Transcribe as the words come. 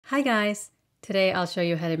Hi guys! Today I'll show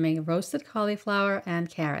you how to make roasted cauliflower and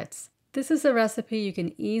carrots. This is a recipe you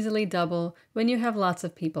can easily double when you have lots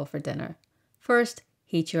of people for dinner. First,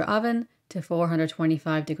 heat your oven to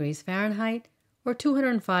 425 degrees Fahrenheit or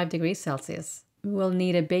 205 degrees Celsius. We'll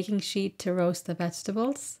need a baking sheet to roast the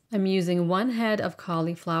vegetables. I'm using 1 head of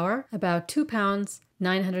cauliflower, about 2 pounds,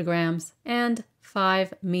 900 grams, and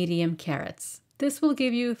 5 medium carrots. This will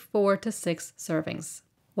give you 4 to 6 servings.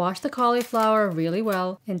 Wash the cauliflower really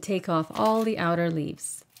well and take off all the outer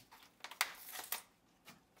leaves.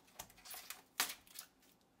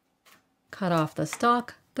 Cut off the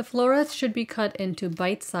stalk. The florets should be cut into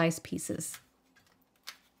bite-sized pieces.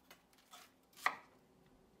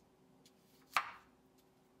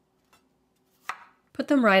 Put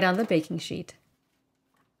them right on the baking sheet.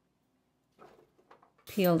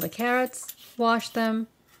 Peel the carrots, wash them,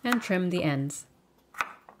 and trim the ends.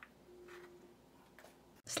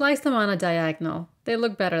 Slice them on a diagonal. They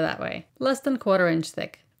look better that way. Less than 1/4 inch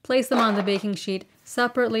thick. Place them on the baking sheet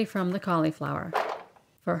separately from the cauliflower.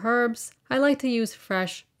 For herbs, I like to use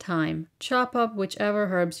fresh thyme. Chop up whichever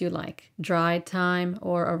herbs you like. Dried thyme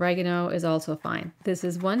or oregano is also fine. This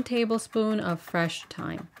is 1 tablespoon of fresh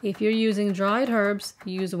thyme. If you're using dried herbs,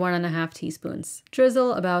 use 1½ teaspoons.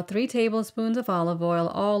 Drizzle about 3 tablespoons of olive oil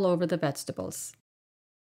all over the vegetables.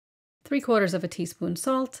 3/4 teaspoon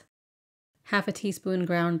salt. 1/2 teaspoon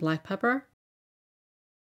ground black pepper,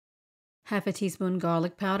 1/2 teaspoon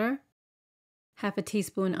garlic powder, 1/2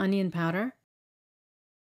 teaspoon onion powder,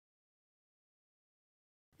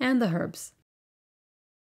 and the herbs.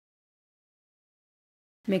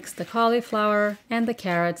 Mix the cauliflower and the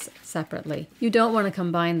carrots separately. You don't want to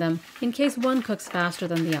combine them in case one cooks faster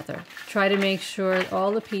than the other. Try to make sure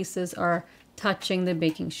all the pieces are touching the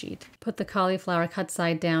baking sheet. Put the cauliflower cut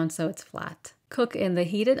side down so it's flat. Cook in the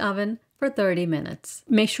heated oven for 30 minutes.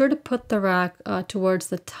 Make sure to put the rack towards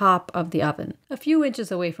the top of the oven, a few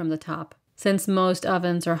inches away from the top. Since most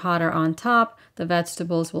ovens are hotter on top, the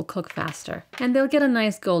vegetables will cook faster, and they'll get a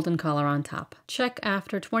nice golden color on top. Check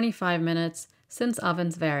after 25 minutes, since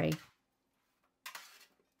ovens vary.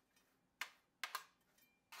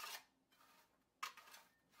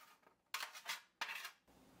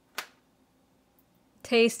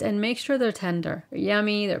 Taste and make sure they're tender. They're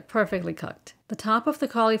yummy, they're perfectly cooked. The top of the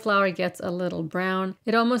cauliflower gets a little brown.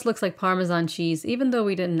 It almost looks like Parmesan cheese, even though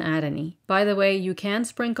we didn't add any. By the way, you can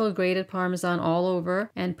sprinkle grated Parmesan all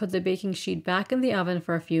over and put the baking sheet back in the oven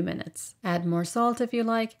for a few minutes. Add more salt if you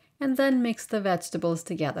like, and then mix the vegetables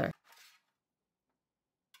together.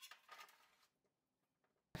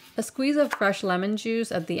 A squeeze of fresh lemon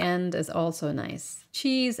juice at the end is also nice.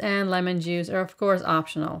 Cheese and lemon juice are of course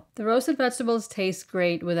optional. The roasted vegetables taste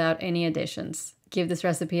great without any additions. Give this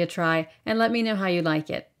recipe a try and let me know how you like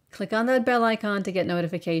it. Click on that bell icon to get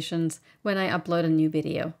notifications when I upload a new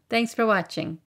video. Thanks for watching.